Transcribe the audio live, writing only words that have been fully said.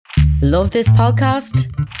Love this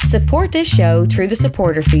podcast? Support this show through the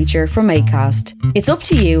supporter feature from Acast. It's up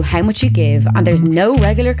to you how much you give and there's no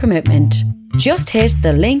regular commitment. Just hit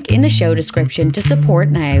the link in the show description to support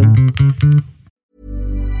now.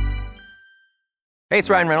 Hey, it's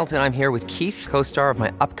Ryan Reynolds, and I'm here with Keith, co-star of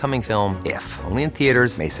my upcoming film, If, only in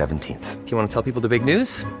theaters May 17th. Do you want to tell people the big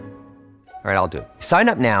news? All right, I'll do it. Sign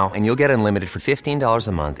up now and you'll get unlimited for $15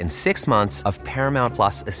 a month and 6 months of Paramount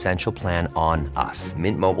Plus Essential Plan on us.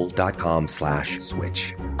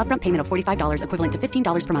 MintMobile.com/switch. Upfront payment of $45 equivalent to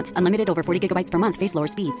 $15 per month. Unlimited over 40 gigabytes per month. Face lower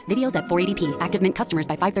speeds. Videos at 480p. Active Mint customers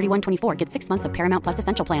by 531.24 get 6 months of Paramount Plus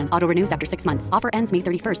Essential Plan. Auto renews after 6 months. Offer ends May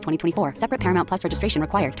 31st, 2024. Separate Paramount Plus registration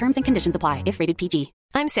required. Terms and conditions apply if rated PG.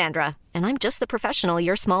 I'm Sandra, and I'm just the professional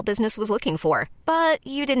your small business was looking for. But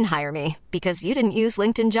you didn't hire me because you didn't use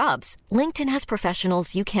LinkedIn Jobs. LinkedIn has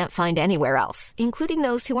professionals you can't find anywhere else, including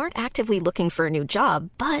those who aren't actively looking for a new job,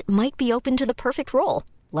 but might be open to the perfect role,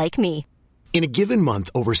 like me. In a given month,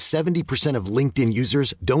 over 70% of LinkedIn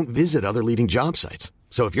users don't visit other leading job sites.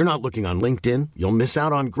 So if you're not looking on LinkedIn, you'll miss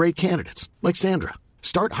out on great candidates like Sandra.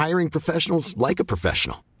 Start hiring professionals like a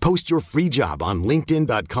professional. Post your free job on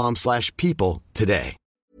linkedin.com/people today.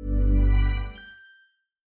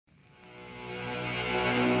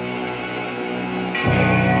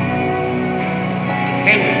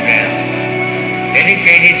 Pentagram,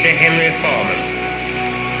 dedicated to Henry Foreman.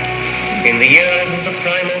 In the years of the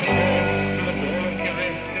primal war,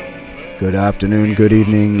 Good afternoon, good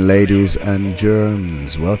evening, ladies and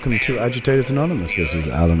germs. Welcome to Agitators Anonymous. This is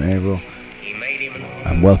Alan Averill.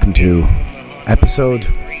 And welcome to episode,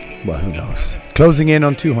 well, who knows? Closing in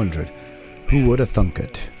on 200. Who would have thunk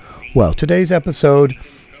it? Well, today's episode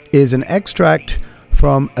is an extract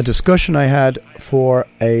from a discussion I had for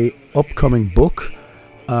a upcoming book,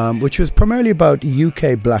 which was primarily about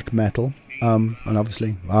UK black metal, and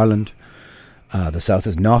obviously Ireland. The South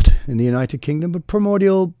is not in the United Kingdom, but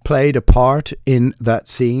Primordial played a part in that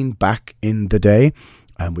scene back in the day,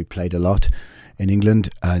 and we played a lot in England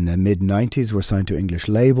in the mid-90s. Were signed to English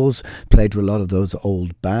labels, played with a lot of those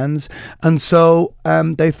old bands, and so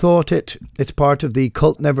they thought it's part of the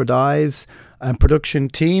Cult Never Dies production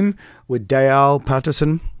team with Dale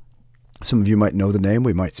Patterson. Some of you might know the name.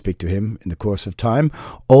 We might speak to him in the course of time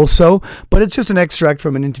also, but it's just an extract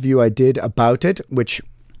from an interview I did about it, which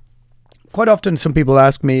quite often some people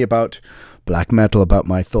ask me about black metal, about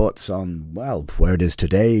my thoughts on, well, where it is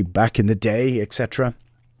today, back in the day, etc.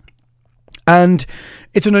 And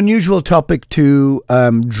it's an unusual topic to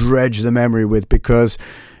dredge the memory with, because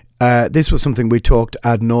this was something we talked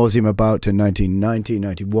ad nauseum about in 1990,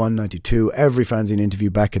 91, 92. Every fanzine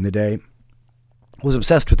interview back in the day was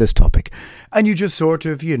obsessed with this topic. And you just sort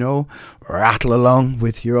of, rattle along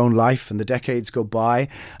with your own life and the decades go by.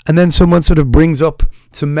 And then someone sort of brings up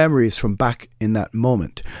some memories from back in that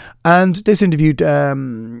moment. And this interview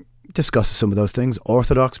discusses some of those things.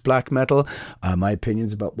 Orthodox black metal, my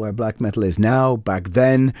opinions about where black metal is now, back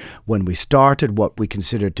then, when we started, what we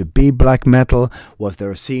considered to be black metal. Was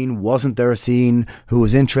there a scene? Wasn't there a scene? Who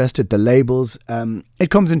was interested? The labels. It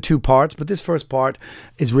comes in two parts, but this first part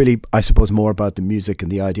is really, I suppose, more about the music and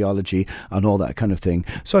the ideology and all that kind of thing.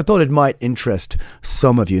 So I thought it might interest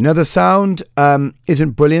some of you. Now, the sound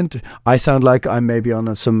isn't brilliant. I sound like I'm maybe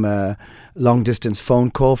on some long-distance phone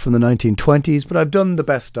call from the 1920s, but I've done the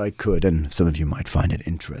best I could, and some of you might find it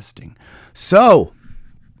interesting. So,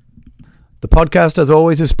 the podcast, as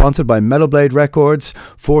always, is sponsored by Metal Blade Records.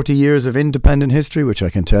 40 years of independent history, which I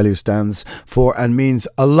can tell you stands for and means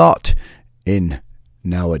a lot in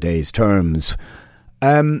nowadays terms.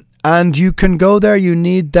 And you can go there. You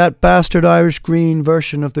need that bastard Irish green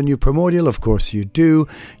version of the new Primordial. Of course you do.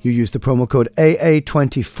 You use the promo code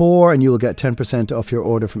AA24 and you will get 10% off your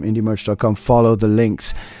order from indiemerch.com. Follow the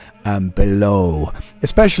links below.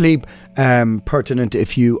 Especially pertinent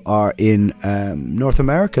if you are in North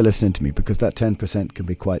America listening to me, because that 10% can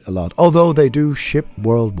be quite a lot. Although they do ship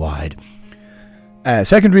worldwide.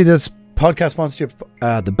 Secondary, this podcast sponsorship,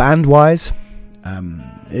 the Bandwise,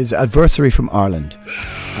 is Adversary from Ireland.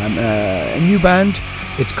 A new band.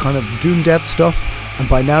 It's kind of doom death stuff, and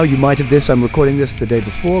by now you might have I'm recording this the day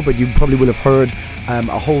before, but you probably will have heard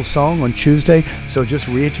a whole song on Tuesday. So just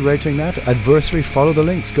reiterating that, Adversary, follow the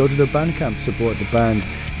links, go to their Bandcamp, support the band,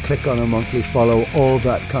 click on a monthly follow, all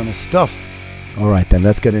that kind of stuff. Alright then,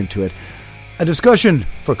 let's get into it. A discussion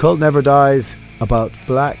for Cult Never Dies about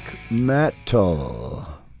black metal.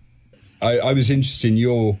 I was interested in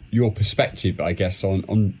your perspective, I guess,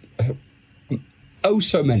 on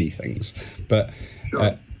so many things. But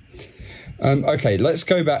okay, let's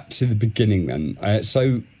go back to the beginning then.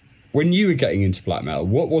 So when you were getting into black metal,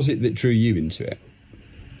 what was it that drew you into it?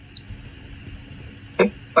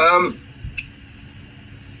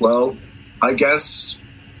 Well, I guess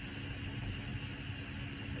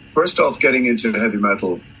first off, getting into heavy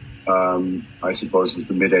metal, I suppose, was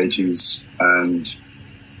the mid-'80s, and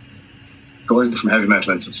going from heavy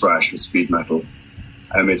metal into thrash with speed metal,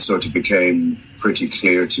 it sort of became pretty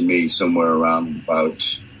clear to me somewhere around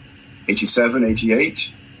about 87,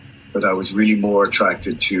 88, that I was really more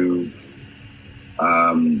attracted to,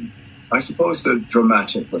 I suppose, the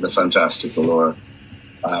dramatic or the fantastical, or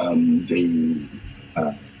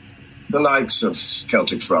the likes of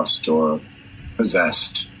Celtic Frost or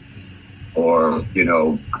Possessed, or,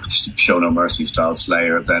 Show No Mercy style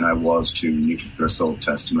Slayer, than I was to Nuclear Assault,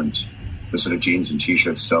 Testament, the sort of jeans and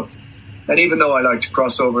t-shirt stuff. And even though I liked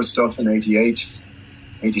crossover stuff in 88,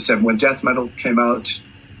 87, when death metal came out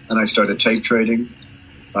and I started tape trading,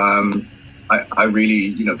 I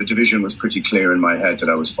really, the division was pretty clear in my head that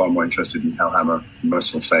I was far more interested in Hellhammer,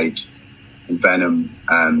 Merciful Fate, and Venom,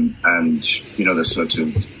 and the sort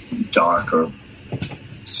of darker,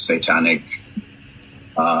 satanic,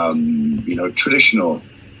 traditional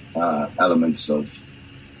elements of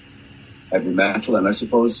heavy metal. And I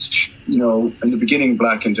suppose, in the beginning,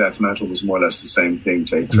 black and death metal was more or less the same thing,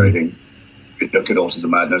 tape trading. You look at Altars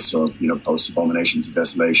of Madness or, Post Abominations of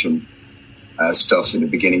Desolation stuff. In the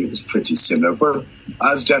beginning, it was pretty similar. But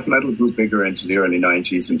as death metal grew bigger into the early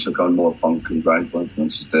 90s and took on more punk and grindcore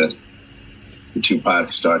influences, the two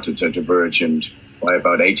paths started to diverge. And by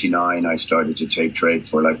about 89, I started to tape trade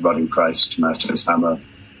for like Rotting Christ, Master's Hammer,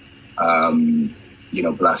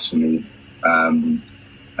 Blasphemy.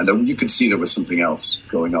 And then you could see there was something else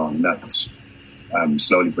going on. And that's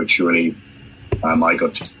slowly but surely, I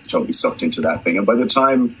got just totally sucked into that thing. And by the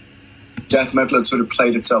time death metal had sort of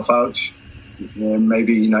played itself out,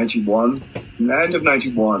 maybe 91, the end of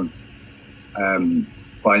 91,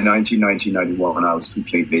 by 1990, 91, I was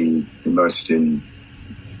completely immersed in,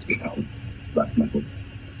 black metal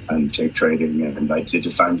and tape trading. And I did a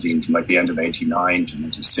fanzine from like the end of 89 to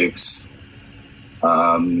 96.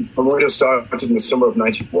 Primordial started in the summer of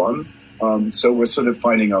 91. So we're sort of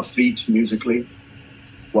finding our feet musically,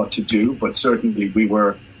 what to do. But certainly we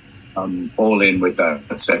were all in with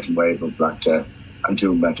that second wave of black death and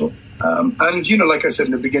doom metal. And, like I said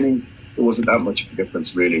in the beginning, there wasn't that much of a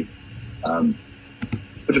difference really.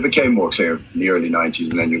 But it became more clear in the early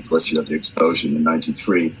 90s. And then, of course, you have the explosion in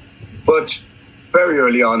 93. But very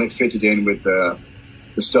early on, it fitted in with the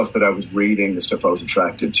stuff that I was reading, the stuff I was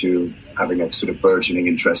attracted to, having a sort of burgeoning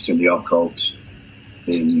interest in the occult,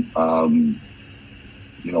 in, all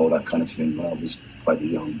that kind of thing when I was quite a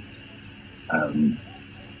young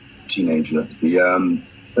teenager.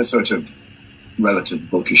 The sort of relative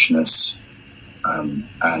bookishness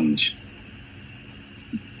and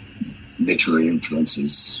literary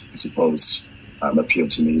influences, I suppose, appealed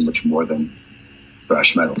to me much more than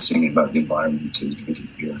thrash metal, singing about the environment and drinking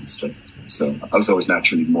beer and stuff. So I was always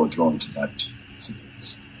naturally more drawn to that.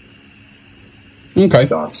 Okay.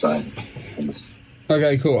 Dark side.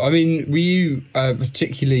 Okay, cool. I mean, were you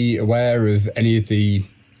particularly aware of any of the...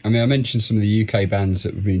 I mentioned some of the UK bands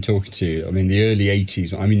that we've been talking to. The early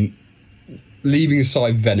 80s. Leaving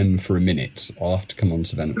aside Venom for a minute, I'll have to come on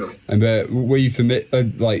to Venom. Sure. And were you familiar,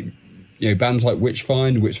 bands like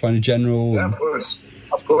Witchfinder General? Yeah,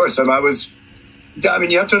 of course. And I was... you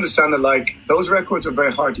have to understand that, those records are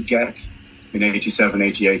very hard to get in 87,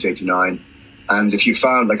 88, 89. And if you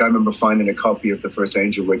found, I remember finding a copy of the first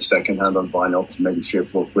Angel Witch secondhand on vinyl for maybe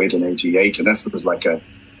 £3 or £4 in 88. And that was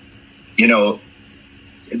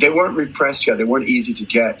they weren't repressed yet. They weren't easy to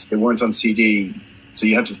get. They weren't on CD. So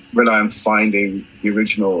you had to rely on finding the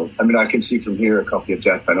original. I can see from here a copy of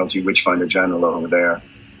Death Penalty, Witchfinder General over there.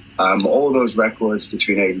 All those records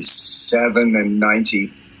between 87 and 90.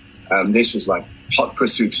 This was hot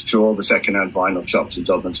pursuit through all the secondhand vinyl shops in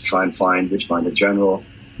Dublin to try and find Witchfinder General,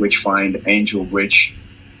 Witchfind, Angel Witch,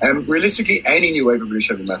 realistically any new wave of British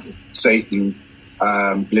heavy metal, Satan,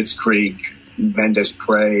 Blitzkrieg, Mendes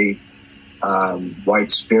Prey,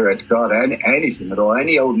 White Spirit, God, anything at all,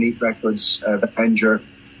 any old Neat records, The Penger,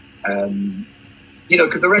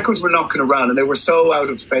 because the records were knocking around and they were so out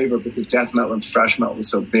of favor because death metal and thrash metal was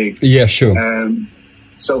so big. Yeah, sure.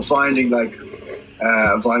 So finding a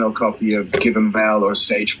vinyl copy of Give 'Em Hell or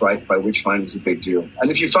Stage Fright by Witchfinder was a big deal.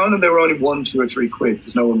 And if you found them, they were only £1, £2 or £3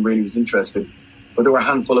 because no one really was interested. But there were a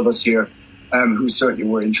handful of us here who certainly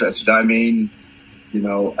were interested.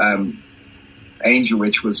 Angel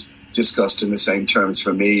Witch was discussed in the same terms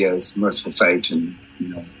for me as Merciful Fate and,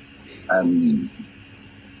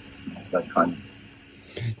 that kind of...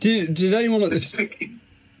 Did anyone at the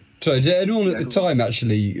time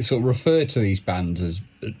actually sort of refer to these bands as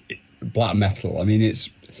black metal?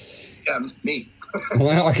 Yeah, me.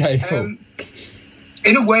 Okay, cool.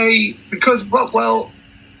 In a way, because, well,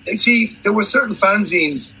 you see, there were certain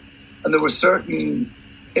fanzines, and there were certain...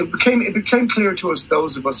 It became clear to us,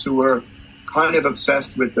 those of us who were kind of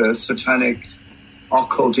obsessed with the satanic,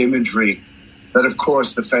 occult imagery, that, of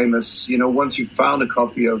course, the famous, once you found a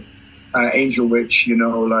copy of Angel Witch,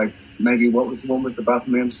 like maybe what was the one with the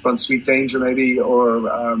Batman's front, Sweet Danger, maybe, or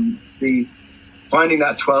the finding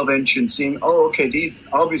that 12-inch and seeing, these,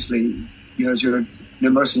 obviously, as you're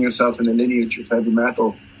immersing yourself in the lineage of heavy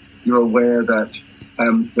metal, you're aware that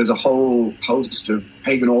there's a whole host of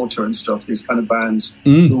Pagan Altar and stuff, these kind of bands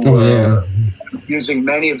who were using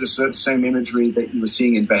many of the same imagery that you were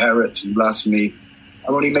seeing in Beherit and Blasphemy.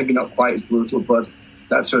 Only maybe not quite as brutal, but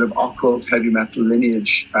that sort of occult heavy metal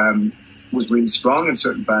lineage was really strong in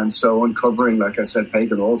certain bands. So uncovering, like I said,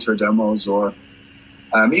 Pagan Altar demos, or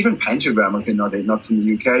even Pentagram, okay, not from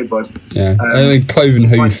the UK, but... Yeah, Cloven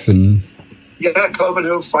Hoof and... Yeah, Cloven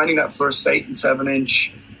Hoof, finding that first Satan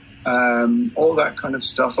 7-inch, all that kind of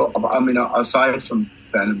stuff. I mean, aside from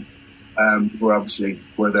Venom, who obviously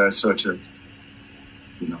were the sort of,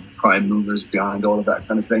 prime movers behind all of that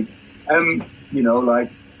kind of thing.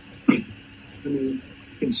 Like, you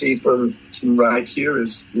can see from right here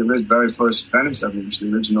is the very first Venom 7-inch,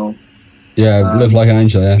 the original. Yeah, Live Like an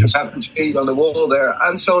Angel, yeah. Just happened to be on the wall there.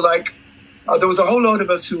 And so, like, there was a whole load of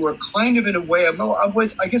us who were kind of, in a way, I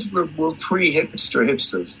guess we're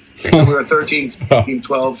hipsters. So we were 13, 14,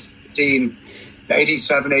 12, 15,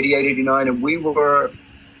 87, 88, 89, and we were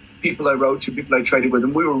people I wrote to, people I traded with,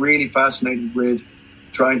 and we were really fascinated with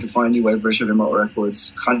trying to find new wave British heavy metal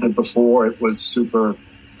records, kind of before it was super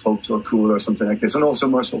cult or cool or something like this, and also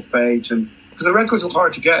Merciful Fate, and because the records were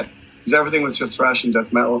hard to get, because everything was just thrash and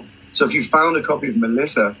death metal. So if you found a copy of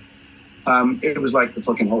Melissa, it was like the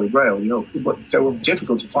fucking holy grail, but they were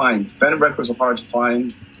difficult to find. Venom records were hard to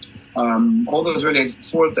find. All those really,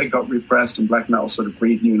 before they got repressed and black metal sort of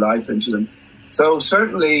breathed new life into them. So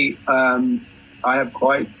certainly, I have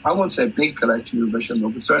quite, I won't say a big collection of British heavy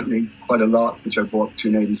metal, but certainly quite a lot, which I bought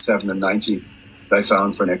between 87 and 90, that I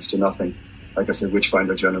found for next to nothing. Like I said,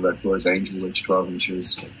 Witchfinder, Journal Records, Angel Witch, 12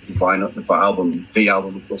 inches, the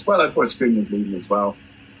album, of course. Well, of course, Screaming and Bleeding as well.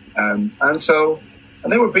 And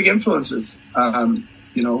they were big influences, and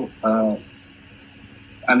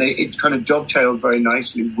it kind of dovetailed very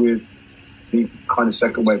nicely with the kind of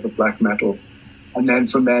second wave of black metal. And then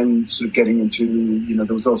from then, sort of getting into,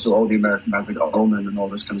 there was also all the American bands like Omen and all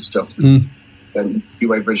this kind of stuff. And new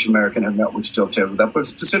wave British American heavy metal, which dovetailed with that. But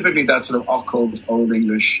specifically that sort of occult, old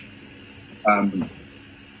English,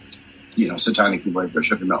 satanic new wave British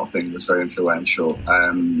heavy metal thing was very influential.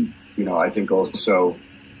 I think also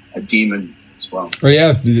a Demon as well. Oh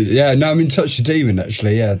yeah. No, I'm in touch with Demon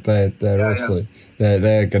actually. Yeah, they're also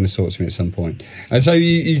they're going to talk to me at some point. And so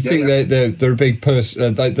you think they're a big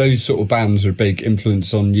person? Those sort of bands are a big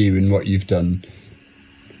influence on you and what you've done.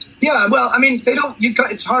 Yeah, well, I mean, they don't.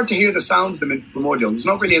 It's hard to hear the sound of them in Primordial.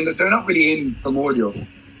 They're not really in Primordial,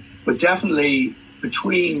 but definitely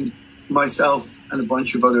between myself and a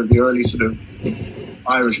bunch of the early sort of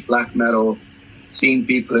Irish black metal scene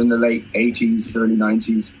people in the late 80s, early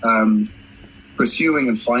 90s, pursuing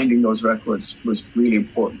and finding those records was really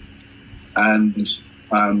important. And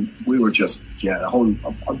we were just,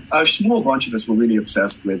 a small bunch of us were really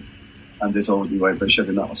obsessed with this old new wave British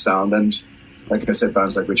heavy metal sound. And like I said,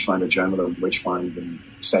 bands like Witchfinder, Journal and Witchfinder and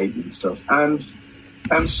Satan and stuff. And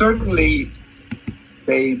certainly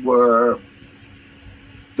they were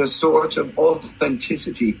the sort of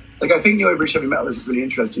authenticity. Like, I think new wave British heavy metal is really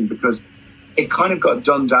interesting because it kind of got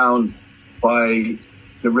done down by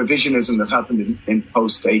the revisionism that happened in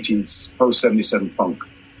post-80s, post-77 punk,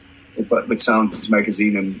 but with Sounds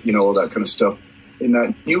magazine and, all that kind of stuff. In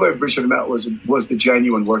that, new wave British heavy metal was the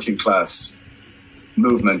genuine working class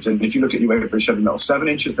movement. And if you look at new wave British heavy metal, 7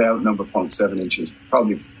 inches, they outnumber punk 7 inches,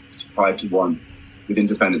 probably 5-1 with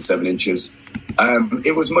independent 7 inches.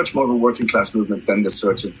 It was much more of a working class movement than the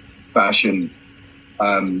sort of fashion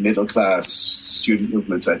middle class student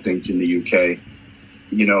movement, I think, in the UK,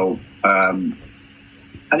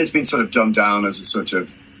 and it's been sort of dumbed down as a sort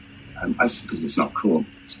of, because it's not cool,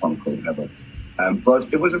 it's punk or whatever.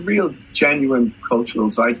 But it was a real, genuine cultural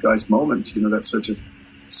zeitgeist moment, that sort of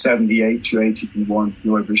 78 to 81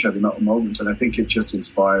 new wave British heavy metal moment, and I think it just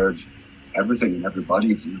inspired everything and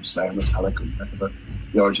everybody, Slayer, Metallica, whatever,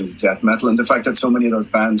 the origins of death metal, and the fact that so many of those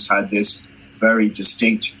bands had this very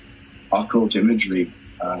distinct occult imagery,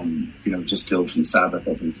 distilled from Sabbath,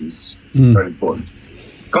 I think is very important.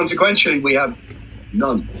 Consequently, we have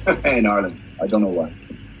none in Ireland. I don't know why.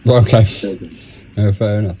 Okay.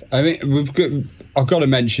 Fair enough. I mean, I've got to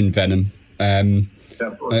mention Venom. Yeah,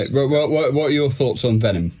 of course. What are your thoughts on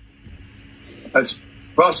Venom? That's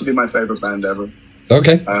possibly my favourite band ever.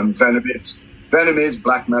 Okay. Venom is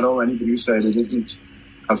black metal. Anybody who said it isn't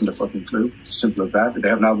hasn't a fucking clue. It's as simple as that. They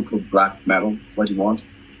have an album called Black Metal. What do you want?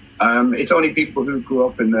 It's only people who grew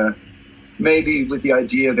up in maybe with the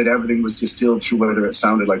idea that everything was distilled through whether it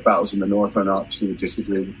sounded like Battles in the North or not who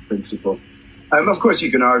disagree with the principle. Of course, you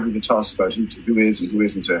can argue the toss about who is and who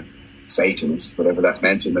isn't a Satanist, whatever that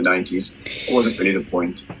meant in the 90s. It wasn't really the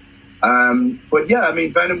point. But yeah, I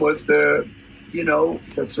mean, Venom was that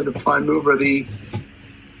sort of prime mover, the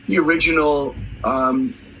original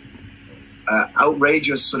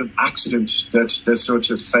outrageous sort of accident that the sort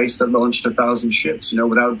of face that launched 1,000 ships.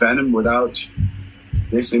 Without Venom, without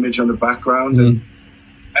this image on the background, and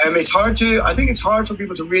it's hard for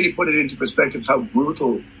people to really put it into perspective how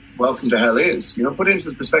brutal Welcome to Hell is. Put it into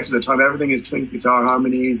the perspective of the time. Everything is twin guitar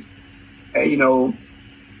harmonies.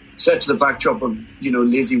 Set to the backdrop of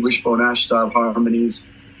Lizzie Wishbone Ash style harmonies.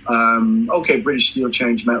 British Steel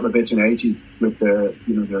changed metal a bit in '80 with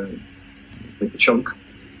the chunk,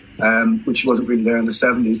 which wasn't really there in the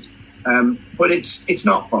 '70s. But it's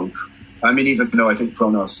not punk. I mean, even though I think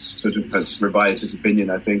Kronos sort of has revised his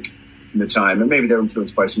opinion, I think, in the time, and maybe they're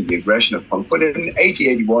influenced by some of the aggression of punk. But in 80,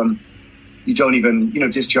 81, you don't even,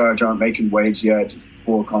 Discharge aren't making waves yet. It's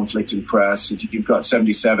before Conflict and Press. You've got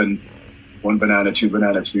 77, 1 Banana, 2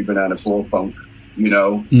 Banana, 3 Banana, 4 Punk. And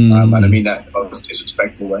I mean that in the most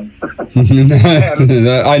disrespectful way.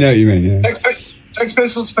 I know what you mean. Yeah. Sex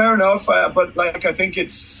Pistols, fair enough, but I think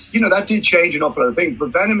it's that did change an awful lot of things. But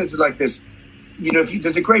Venom is like this.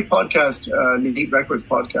 There's a great podcast, Neat Records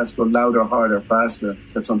podcast called Louder, Harder, Faster.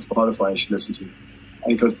 That's on Spotify. You should listen to,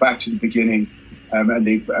 and it goes back to the beginning. And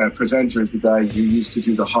the presenter is the guy who used to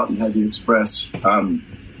do the Hot and Heavy Express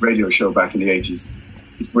radio show back in the 80s.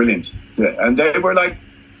 It's brilliant, and they were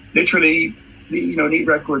literally. Neat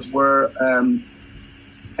Records were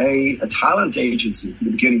a talent agency in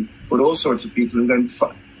the beginning, but all sorts of people who then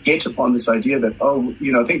hit upon this idea that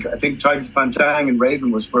I think Tigers Pantang and Raven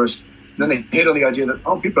was first. And then they hit on the idea that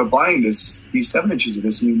people are buying these 7 inches of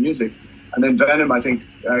this new music, and then Venom. I think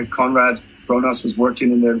Conrad Kronos was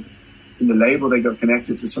working in the label. They got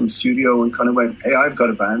connected to some studio and kind of went, "Hey, I've got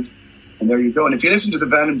a band," and there you go. And if you listen to the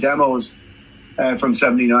Venom demos from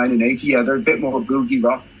 '79 and '80, they're a bit more boogie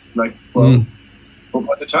rock, But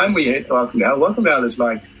by the time we hit Welcome to Hell is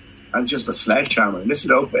just a sledgehammer. Listen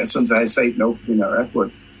to Sons of Satan opening that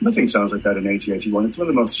record. Nothing sounds like that in 80, 81. It's one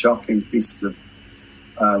of the most shocking pieces of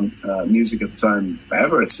music at the time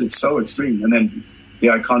ever. It's so extreme. And then the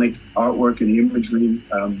iconic artwork and the imagery.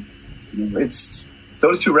 It's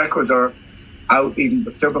those 2 records are out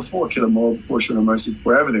they're before Kill 'Em All, before Show No Mercy,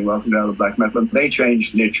 before everything, Welcome to Hell of Black Metal. And they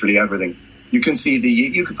changed literally everything. You can see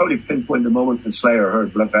you could probably pinpoint the moment when Slayer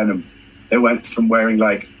heard Black Venom. They went from wearing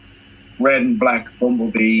red and black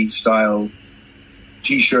Bumblebee style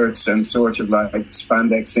T-shirts and sort of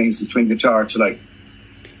spandex things and twin guitar to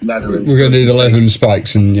leather. And we're going to do the leather and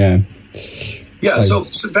spikes and yeah. So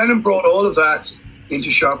Venom brought all of that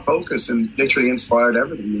into sharp focus and literally inspired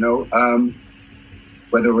everything.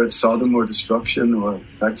 Whether it's Sodom or Destruction or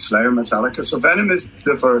Slayer, Metallica. So Venom is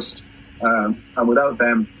the first, and without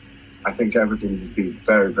them, I think everything would be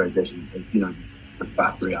very, very different. The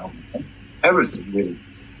Battery album. Everything really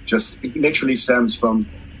just literally stems from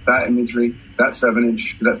that imagery, that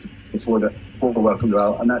 7-inch, that's before Welcome to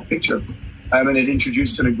Hell, and that picture. And it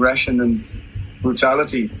introduced an aggression and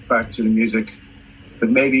brutality back to the music that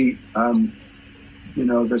maybe, the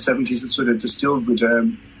 70s had sort of distilled with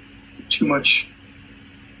too much,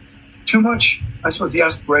 I suppose, the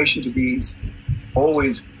aspiration to be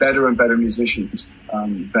always better and better musicians.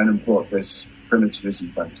 Venom brought this primitivism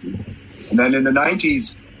back to me. And then in the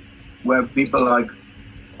 90s, where people like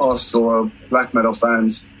us or black metal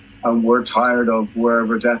fans were tired of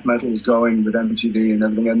wherever death metal was going with MTV and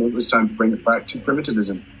everything, and it was time to bring it back to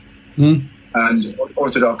primitivism and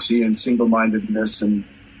orthodoxy and single-mindedness. And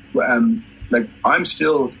I'm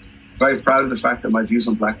still very proud of the fact that my views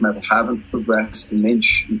on black metal haven't progressed an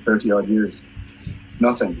inch in 30-odd years.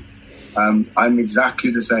 Nothing. I'm exactly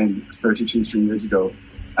the same as 3 years ago.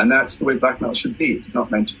 And that's the way black metal should be. It's not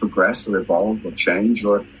meant to progress or evolve or change,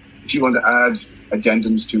 or if you want to add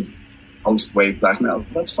addendums to post-wave black metal,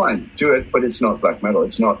 that's fine. Do it, but it's not black metal.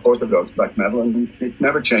 It's not orthodox black metal, and it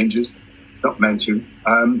never changes. Not meant to.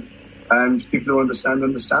 And people who understand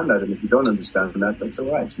that. And if you don't understand that, that's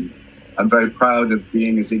all right. And I'm very proud of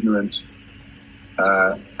being as ignorant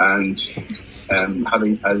and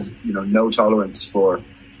having no tolerance for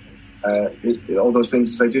all those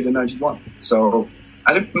things as I did in '91. So.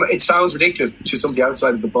 And it sounds ridiculous to somebody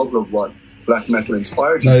outside of the bubble of what black metal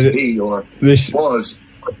inspired you to be or was.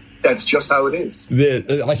 That's just how it is.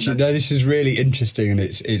 Actually, no, this is really interesting, and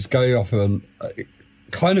it's going off on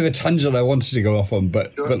kind of a tangent I wanted to go off on,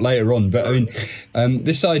 but later on. But I mean,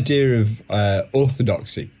 this idea of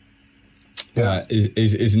orthodoxy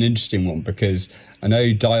is an interesting one, because I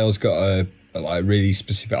know Dial's got a really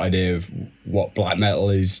specific idea of what black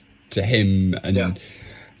metal is to him, and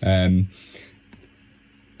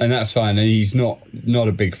that's fine. And he's not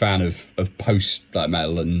a big fan of post black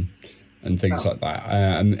metal and things like that.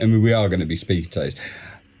 And we are going to be speaking to those.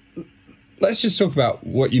 Let's just talk about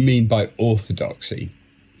what you mean by orthodoxy,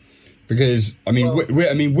 because I mean,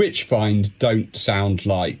 Witchfind don't sound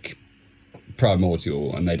like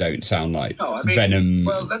Primordial, and they don't sound like Venom.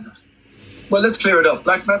 Well, let's clear it up.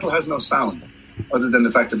 Black metal has no sound other than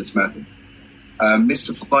the fact that it's metal.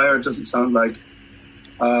 Mystifier doesn't sound like,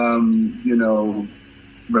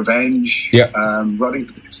 Revenge. Yeah. Rotting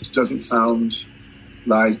Priest doesn't sound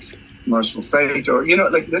like Merciful Fate, or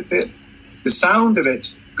like the sound of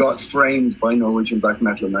it got framed by Norwegian black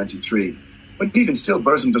metal in '93. But even still,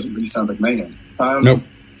 Burzum doesn't really sound like Mayhem. Nope.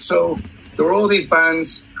 So there were all these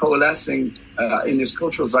bands coalescing in this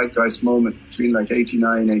cultural zeitgeist moment between like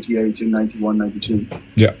 89, 88, and 91, 92.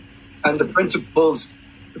 Yeah. And the principles,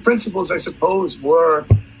 I suppose, were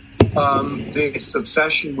this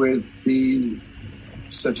obsession with the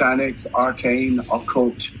satanic, arcane,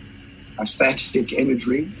 occult, aesthetic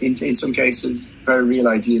imagery, in some cases, very real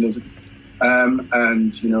idealism,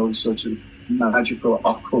 and, sort of magical,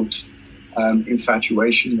 occult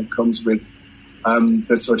infatuation that comes with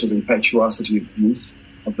the sort of impetuosity of youth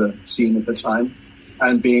of the scene at the time,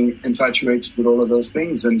 and being infatuated with all of those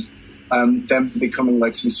things, and them becoming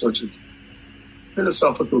like some sort of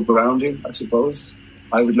philosophical grounding, I suppose.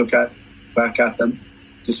 I would look back at them,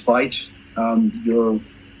 despite your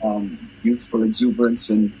youthful exuberance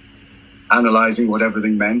and analysing what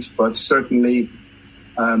everything meant, but certainly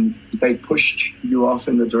they pushed you off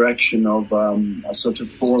in the direction of a sort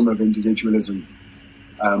of form of individualism,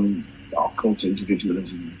 occult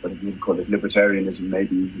individualism, but you would call it libertarianism,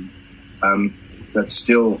 maybe even, that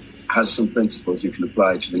still has some principles you can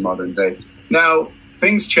apply to the modern day. Now,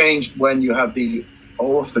 things changed when you have the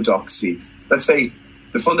orthodoxy. Let's say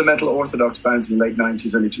the fundamental orthodox bands in the late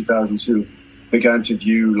 90s, early 2000s who began to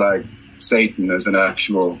view like Satan as an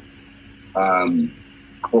actual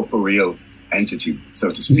corporeal entity,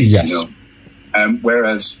 so to speak. Yes.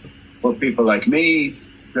 Whereas for people like me,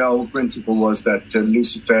 the whole principle was that the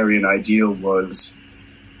Luciferian ideal was,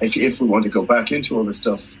 if we want to go back into all this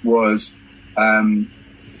stuff, was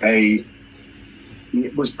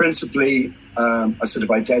it was principally a sort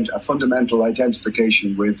of a fundamental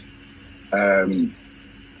identification with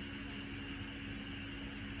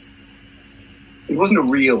it wasn't a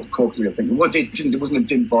real corporeal thing. It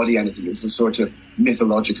didn't embody anything. It was a sort of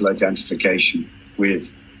mythological identification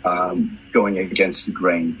with going against the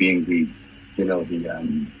grain, being the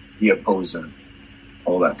opposer,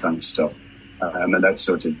 all that kind of stuff. And that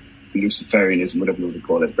sort of Luciferianism, whatever you want to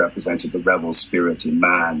call it, represented the rebel spirit in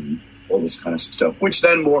man and all this kind of stuff, which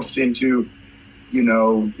then morphed into,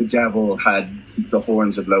 the devil had the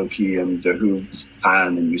horns of Loki and the hooves of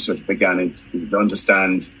Pan, and you sort of began to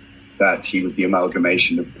understand that he was the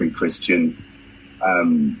amalgamation of pre-Christian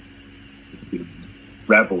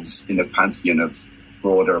rebels in a pantheon of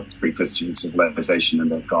broader pre-Christian civilization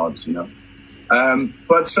and their gods,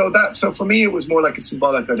 But so for me, it was more like a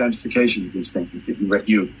symbolic identification with these things that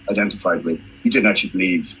you identified with. You didn't actually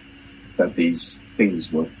believe that these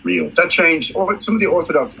things were real. That changed. Or some of the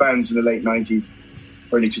Orthodox bands in the late 90s,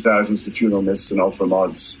 early 2000s, the Funeral Mists and Ultra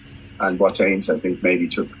Mods and Wattains, I think maybe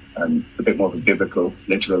took a bit more of a biblical,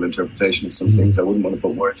 literal interpretation of some things. I wouldn't want to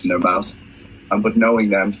put words in their mouth, but knowing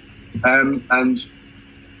them, and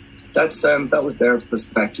that was their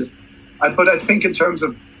perspective. But I think in terms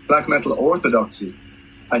of black metal orthodoxy,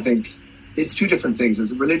 I think it's two different things.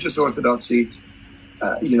 There's a religious orthodoxy,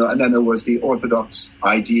 and then there was the orthodox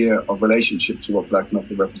idea of relationship to what black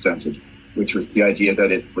metal represented, which was the idea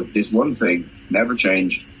that it was this one thing, never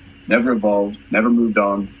changed, never evolved, never moved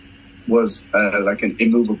on, was like an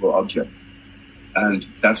immovable object. And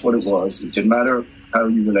that's what it was. It didn't matter how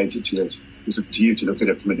you related to it. It was up to you to look at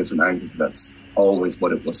it from a different angle. That's always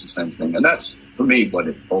what it was, the same thing. And that's, for me, what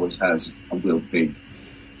it always has and will be.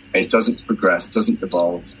 It doesn't progress, doesn't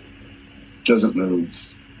evolve, doesn't move.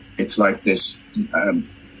 It's like this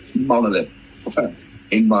monolith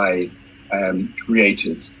in my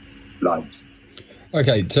creative life.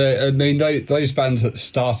 Okay, so I mean, those bands that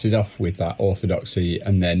started off with that orthodoxy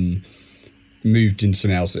and then moved into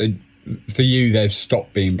something else, for you, they've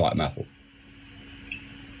stopped being black metal?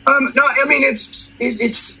 No, I mean, it's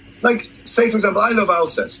like, say for example, I love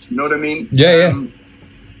Alcest. You know what I mean? Yeah.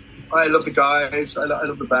 I love the guys. I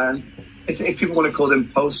love the band. If people want to call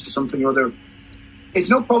them post something or other, it's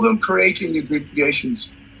no problem creating the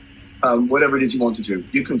abbreviations. Whatever it is you want to do,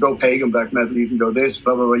 you can go pagan black metal. You can go this,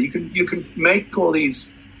 blah blah blah. You can make all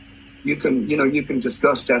these. You can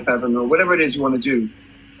discuss Death Heaven or whatever it is you want to do.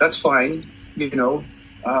 That's fine.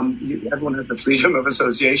 Everyone has the freedom of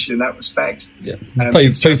association in that respect. Yeah,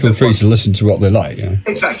 people are free to listen to what they like. Yeah,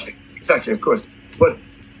 exactly, of course. But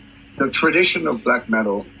the tradition of black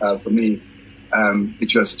metal, for me,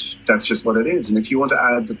 that's just what it is. And if you want to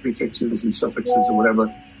add the prefixes and suffixes or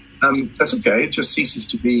whatever, that's okay. It just ceases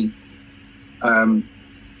to be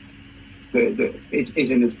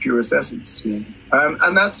it in its purest essence. You know?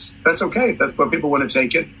 And that's okay. That's where people want to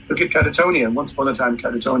take it. Look at Catatonia. Once upon a time,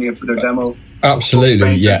 Catatonia for their demo.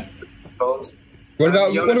 Absolutely, yeah.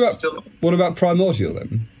 What about Primordial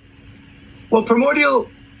then? Well, Primordial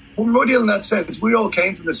in that sense, we all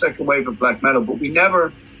came from the second wave of black metal, but we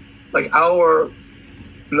never, like our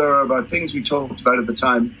blurb, our things we talked about at the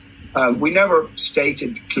time, we never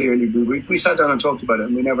stated clearly. We sat down and talked about it,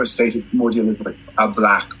 and we never stated Primordial as like a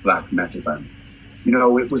black metal band. You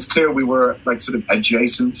know, it was clear we were like sort of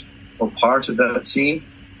adjacent or part of that scene,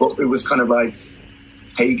 but it was kind of like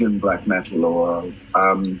pagan black metal, or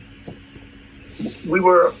I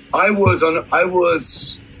was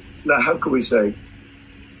how could we say,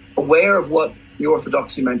 aware of what the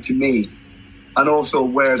orthodoxy meant to me, and also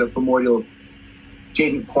aware that Primordial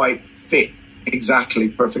didn't quite fit exactly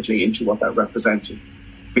perfectly into what that represented,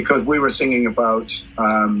 because we were singing about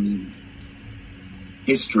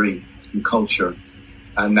history and culture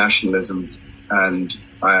and nationalism and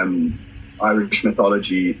Irish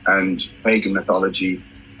mythology and pagan mythology,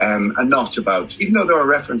 and not about, even though there are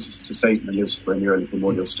references to Satan and Lucifer in the early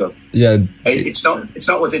Primordial stuff. Yeah, it's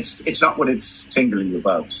not what it's singularly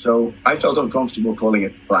about. So I felt uncomfortable calling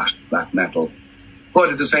it black metal, but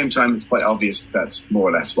at the same time, it's quite obvious that's more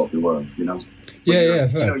or less what we were. You know. Fair.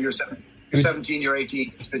 You know, you're 17, you're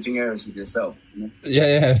 18, splitting hairs with yourself. You know?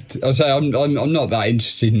 Yeah. I'll say I'm not that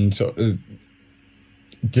interested in sort of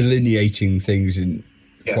delineating things in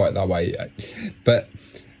quite that way yet. But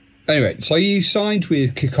anyway, so you signed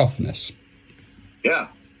with Cacophonous. Yeah.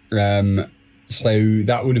 So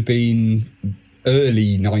that would have been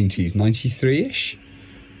early 90s, 93-ish?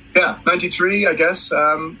 Yeah, 93, I guess.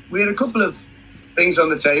 We had a couple of things on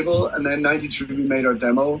the table, and then 93 we made our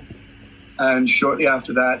demo. And shortly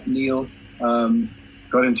after that, Neil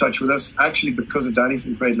got in touch with us, actually because of Danny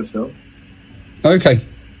from Cradle of Filth. Okay.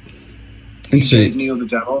 He gave Neil the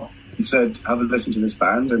demo. He said, have a listen to this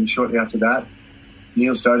band. And shortly after that,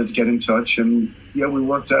 Neil started to get in touch. And we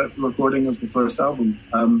worked out the recording of the first album.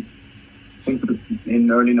 I think in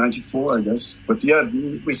early 94, I guess. But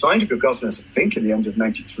we signed to Cacophonous, I think, at the end of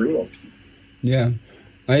 93, actually. Yeah.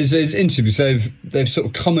 It's interesting because they've sort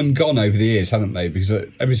of come and gone over the years, haven't they? Because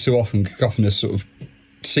every so often Cacophonous sort of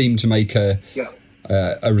seem to make a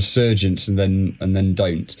resurgence and then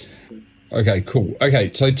don't. Okay, cool.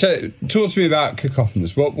 Okay, so talk to me about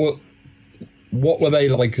Cacophonous. What were they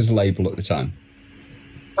like as a label at the time?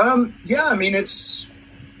 I mean, it's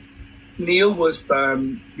Neil was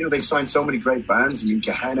they signed so many great bands. I mean,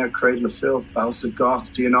 Gehenna, Cradle of Filth, Balsa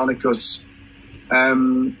Goth, Deinonychus,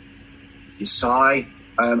 Yesai.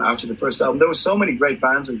 After the first album, there were so many great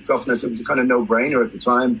bands in Cacophonous. It was a kind of no-brainer at the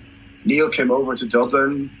time. Neil came over to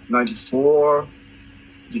Dublin, 94.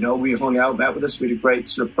 We hung out, met with us. We had a great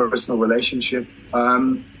sort of personal relationship.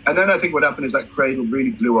 And then I think what happened is that Cradle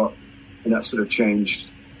really blew up, and that sort of changed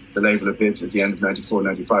the label a bit at the end of 94,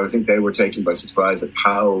 95. I think they were taken by surprise at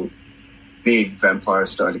how big Vampire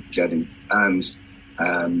started getting. And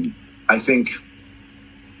I think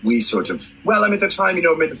we sort of, at the time,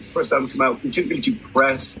 made the first album come out, we didn't really do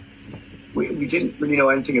press. We didn't really know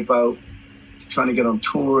anything about trying to get on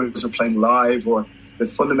tours or playing live or the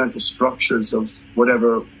fundamental structures of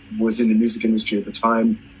whatever was in the music industry at the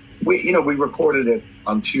time. We recorded it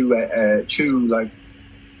on two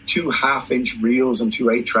 2.5-inch reels and 2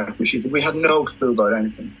 8-track machines. We had no clue about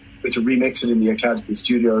anything. We had to remix it in the Academy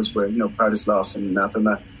Studios where, Paradise Lost and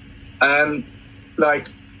Anathema.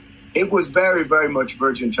 It was very, very much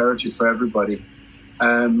virgin territory for everybody.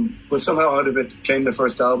 But somehow out of it came the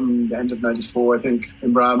first album, the end of 94, I think,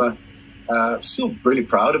 in Brahma. Still really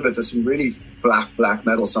proud of it. There's some really black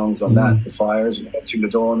metal songs on that, The Fires and To the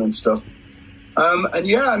Dawn and stuff.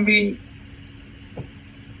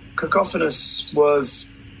 Cacophonous was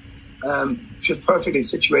just perfectly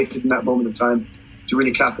situated in that moment of time to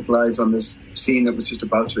really capitalize on this scene that was just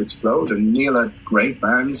about to explode. And Neil had great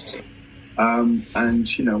bands.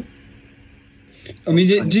 I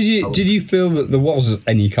mean, did you feel that there was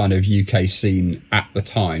any kind of UK scene at the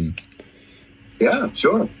time? Yeah,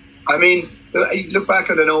 sure. I mean, you look back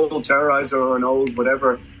at an old Terrorizer or an old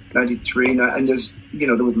whatever, 93, and there's,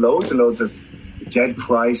 there was loads and loads of Dead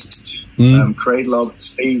Christ, Cradle of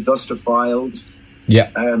Steve, Thus Defiled.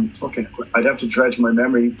 Yeah. I'd have to dredge my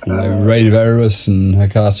memory. Reign of Erebus and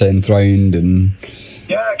Hecate Enthroned and...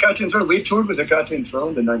 Yeah, Hecate Enthroned. We toured with Hecate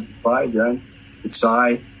Enthroned in 95, yeah. With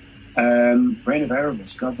Psy. Reign of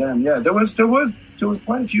Erebus, goddamn. Yeah, there was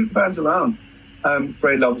quite a few bands around.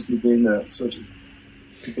 Cradle obviously being sort of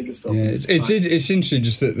the biggest of them. Yeah, it's interesting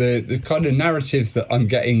just that the kind of narrative that I'm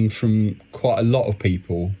getting from quite a lot of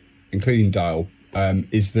people, including Dial,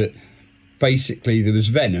 is that basically there was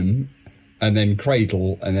Venom and then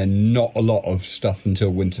Cradle and then not a lot of stuff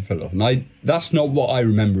until Winterfell. And that's not what I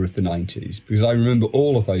remember of the 90s, because I remember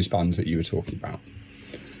all of those bands that you were talking about.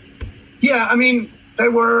 Yeah, I mean, they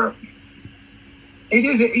were...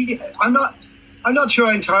 I'm not sure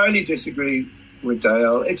I entirely disagree with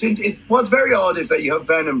Dale. What's very odd is that you have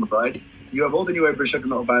Venom, right? You have all the new wave British heavy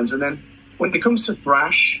metal bands, and then when it comes to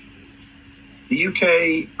thrash, the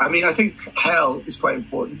UK, I mean, I think Hell is quite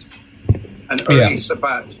important. And early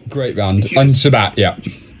Sabbath. Great band. And Sabbath, yeah.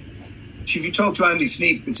 If you talk to Andy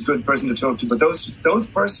Sneap, it's a good person to talk to, but those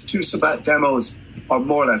first two Sabbath demos are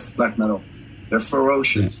more or less black metal. They're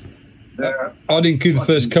ferocious. Yeah. I'd include the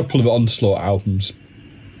first couple of Onslaught albums.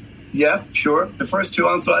 Yeah, sure. The first two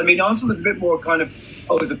Onslaught. I mean, Onslaught is a bit more kind of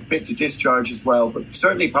always a bit to Discharge as well, but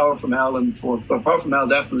certainly Power from Hell Power from Hell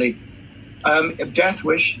definitely. Death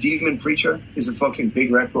Wish, Demon Preacher is a fucking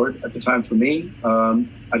big record at the time for me.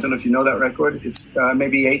 I don't know if you know that record. It's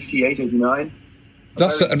maybe 88, 89.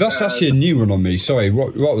 That's actually a new one on me. Sorry,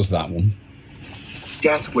 what was that one?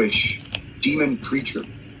 Death Wish, Demon Preacher.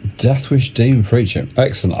 Death Wish, Demon Preacher.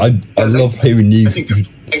 Excellent. I love hearing new. Okay.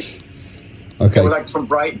 They were like from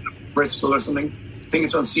Brighton, Bristol or something. I think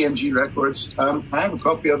it's on CMG Records. I have a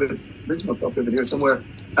copy of it, original copy of it here somewhere.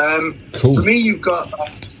 Cool. For me, you've got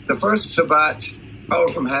the first Sabbath, Power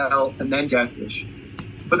from Hell, and then Death Wish.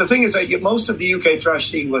 But the thing is that most of the UK thrash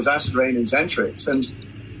scene was Acid Rain and Zentrix. And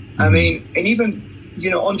I mean, and even,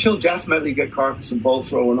 until death metal, you get Carcass and Bolt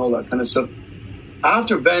Throw and all that kind of stuff.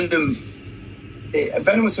 After Venom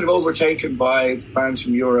was sort of overtaken by bands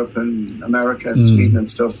from Europe and America and Sweden and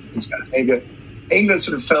stuff in Scandinavia. England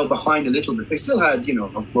sort of fell behind a little bit. They still had,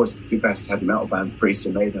 of course, the best heavy metal band, Priest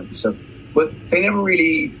and Maiden and stuff. But they didn't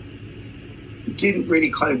really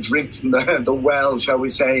kind of drink from the well, shall we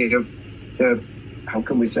say, of the, how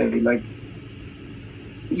can we say, like,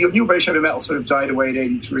 new British heavy metal sort of died away in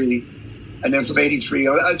 83. And then from 83,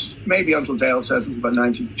 as maybe until Dale says, until about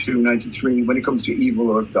 92, 93, when it comes to evil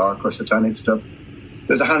or dark or satanic stuff,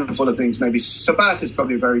 there's a handful of things. Maybe Sabbath is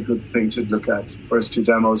probably a very good thing to look at. First two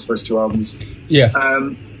demos, first two albums. Yeah.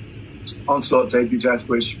 Onslaught, debut, Death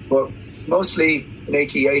Wish. But mostly in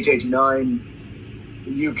 88, 89,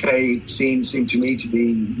 the UK scene seemed to me to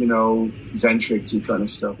be, Zentrix-y kind of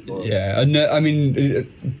stuff. Yeah, and I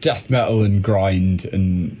mean, death metal and grind,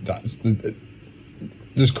 and that's...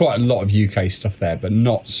 There's quite a lot of UK stuff there, but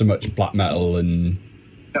not so much black metal and...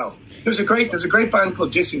 No. There's a great band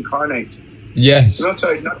called Disincarnate. Yes. Not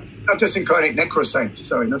Disincarnate, Necrosanct.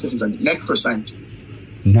 Sorry, not Disincarnate, Necrosanct.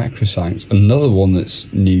 Necrosanct, another one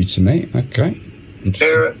that's new to me. Okay.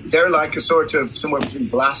 They're like a sort of somewhere between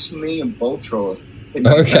Blasphemy and Bolt Thrower in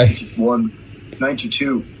 91,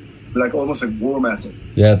 92. Like almost like war metal.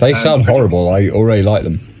 Yeah, they sound horrible. I already like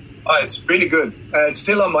them. Oh, it's really good. It's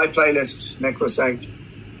still on my playlist, Necrosanct.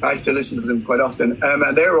 I still listen to them quite often.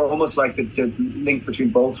 And they're almost like the link between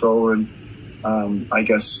Bolt Thrower and I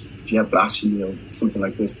guess Blasphemy or something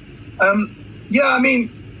like this. I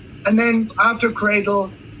mean, and then after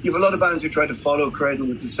Cradle, you have a lot of bands who try to follow Cradle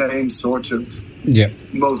with the same sort of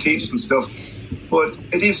motifs and stuff. But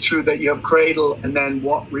it is true that you have Cradle and then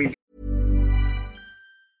what really...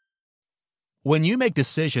 When you make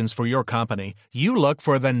decisions for your company, you look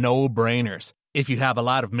for the no-brainers. If you have a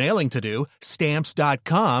lot of mailing to do,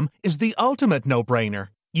 Stamps.com is the ultimate no-brainer.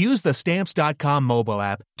 Use the Stamps.com mobile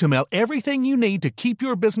app to mail everything you need to keep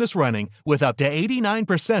your business running with up to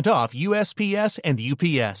 89% off USPS and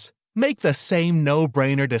UPS. Make the same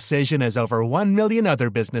no-brainer decision as over 1 million other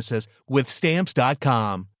businesses with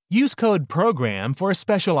Stamps.com. Use code PROGRAM for a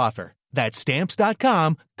special offer. That's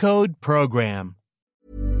Stamps.com, code PROGRAM.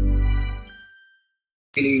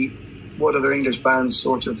 What other English bands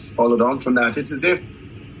sort of followed on from that? It's as if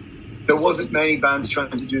there wasn't many bands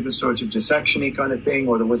trying to do the sort of dissection-y kind of thing,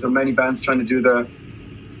 or there wasn't many bands trying to do the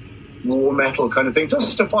war metal kind of thing.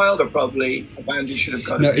 Dust Defiled are probably a band you should have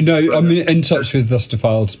got. No, I'm in touch with Dust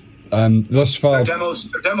Defiled Thus far, their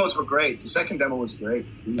demos were great. The second demo was great.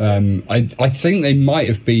 I think they might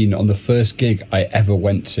have been on the first gig I ever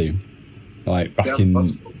went to, like back in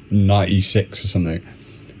 '96 or something.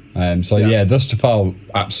 Thus far,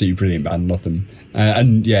 absolutely brilliant band, love them.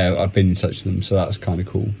 And yeah, I've been in touch with them, so that's kind of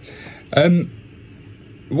cool.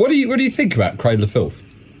 What do you think about Cradle of Filth?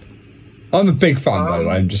 I'm a big fan, by the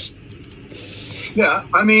way. Yeah,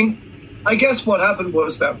 I mean, I guess what happened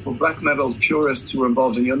was that for black metal purists who were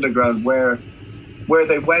involved in the underground, where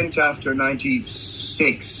they went after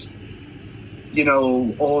 '96, you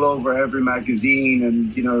know, all over every magazine,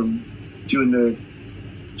 and you know, doing the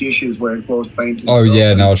dishes wearing clothes paint. Oh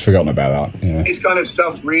yeah, no, I'd forgotten about that. Yeah. This kind of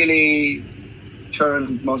stuff really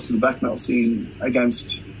turned most of the black metal scene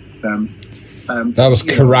against them. That was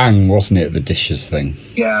Kerrang, wasn't it? The dishes thing.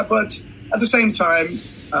 Yeah, but at the same time,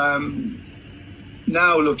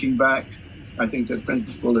 now looking back, I think that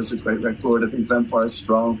Principle is a great record. I think Vampire is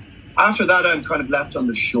strong. After that, I'm kind of left on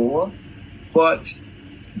the shore. But,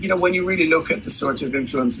 you know, when you really look at the sort of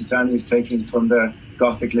influences Danny is taking from the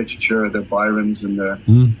Gothic literature, the Byrons and the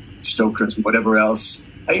Stokers and whatever else,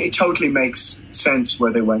 it totally makes sense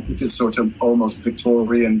where they went with this sort of almost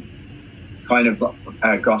Victorian kind of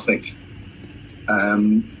Gothic.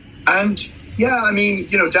 And yeah, I mean,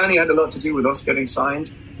 you know, Danny had a lot to do with us getting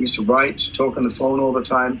signed. We used to write, talk on the phone all the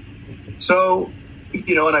time. So,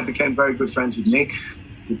 you know, and I became very good friends with Nick,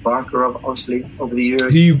 with Barker, obviously, over the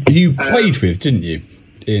years. You played with, didn't you?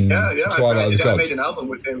 In Twilight of the Gods. I made an album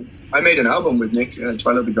with him. I made an album with Nick,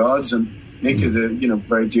 Twilight of the Gods, and Nick is a, you know,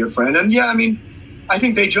 very dear friend. And yeah, I mean, I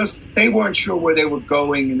think they weren't sure where they were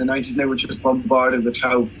going in the 90s, and they were just bombarded with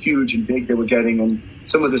how huge and big they were getting, and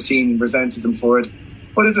some of the scene resented them for it.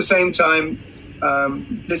 But at the same time,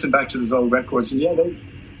 listen back to those old records, and yeah,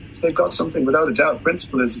 they've got something without a doubt.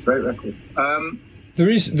 Principle is a great record. There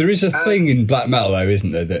is a thing in black metal, though,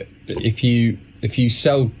 isn't there, that if you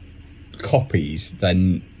sell copies,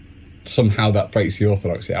 then somehow that breaks the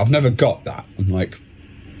orthodoxy. I've never got that. I'm like,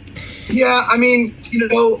 yeah, I mean, you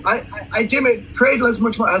know, I Cradle has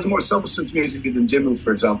more substance music than Dimmu,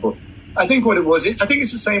 for example. I think what it was, I think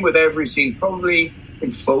it's the same with every scene, probably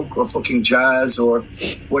in folk or fucking jazz or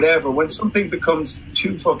whatever. When something becomes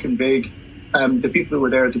too fucking big, the people who were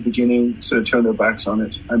there at the beginning sort of turn their backs on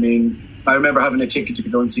it. I mean, I remember having a ticket to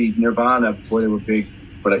go and see Nirvana before they were big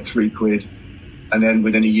for like £3. And then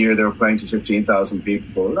within a year, they were playing to 15,000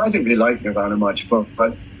 people. I didn't really like Nirvana much, but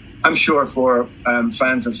I'm sure for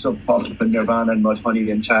fans of Sub Pop and Nirvana and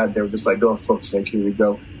Mudhoney and Tad, they were just like, oh, fuck's sake, here we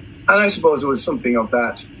go. And I suppose it was something of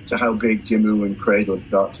that to how big Dimmu and Cradle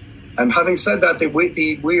got. And having said that,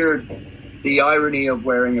 the irony of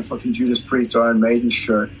wearing a fucking Judas Priest or Iron Maiden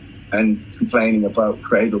shirt and complaining about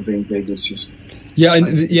Cradle being big is just... Yeah,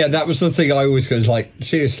 that was the thing I always go, like,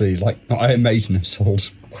 seriously, like, Iron Maiden have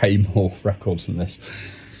sold way more records than this.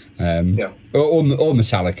 Or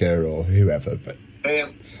Metallica or whoever, but... Yeah,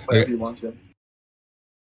 whatever you want, yeah.